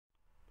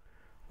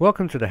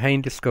Welcome to the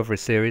HAYNE Discovery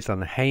Series on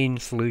the HAYNE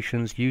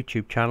Solutions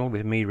YouTube channel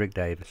with me, Rick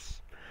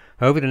Davis.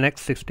 Over the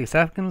next 60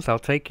 seconds I'll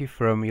take you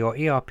from your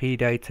ERP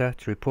data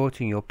to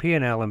reporting your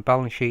P&L and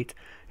Balance Sheet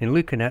in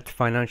LucaNet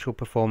Financial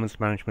Performance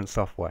Management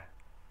software.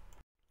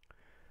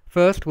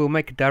 First, we'll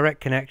make a direct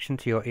connection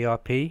to your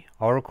ERP,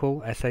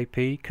 Oracle,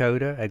 SAP,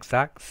 Coda,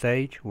 Exact,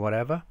 Sage,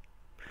 whatever.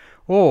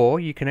 Or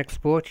you can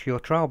export your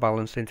trial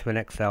balance into an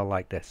Excel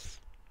like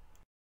this.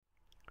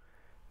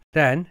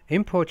 Then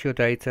import your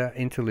data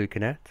into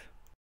LucaNet,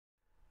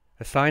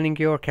 assigning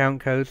your account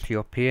codes to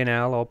your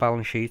P&L or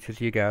balance sheet as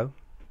you go,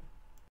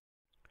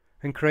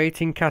 and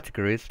creating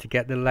categories to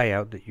get the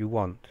layout that you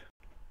want.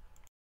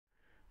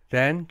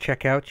 Then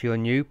check out your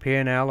new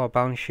P&L or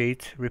balance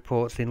sheet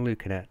reports in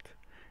LucaNet,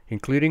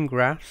 including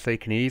graphs so you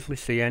can easily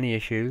see any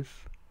issues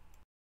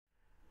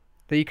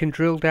that you can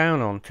drill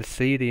down on to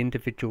see the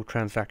individual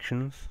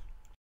transactions,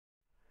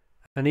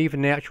 and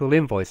even the actual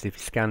invoice if you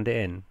scanned it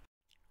in.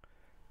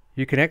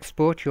 You can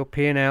export your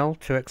P&L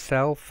to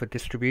Excel for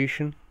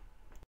distribution,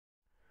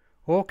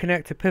 or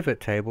connect a pivot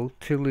table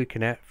to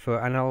LucaNet for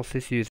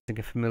analysis using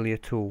a familiar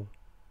tool.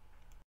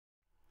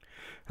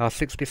 Our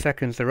 60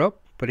 seconds are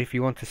up, but if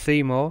you want to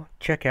see more,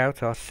 check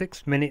out our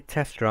 6-minute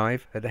test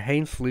drive at the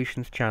HAYNE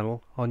Solutions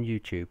channel on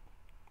YouTube.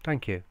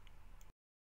 Thank you.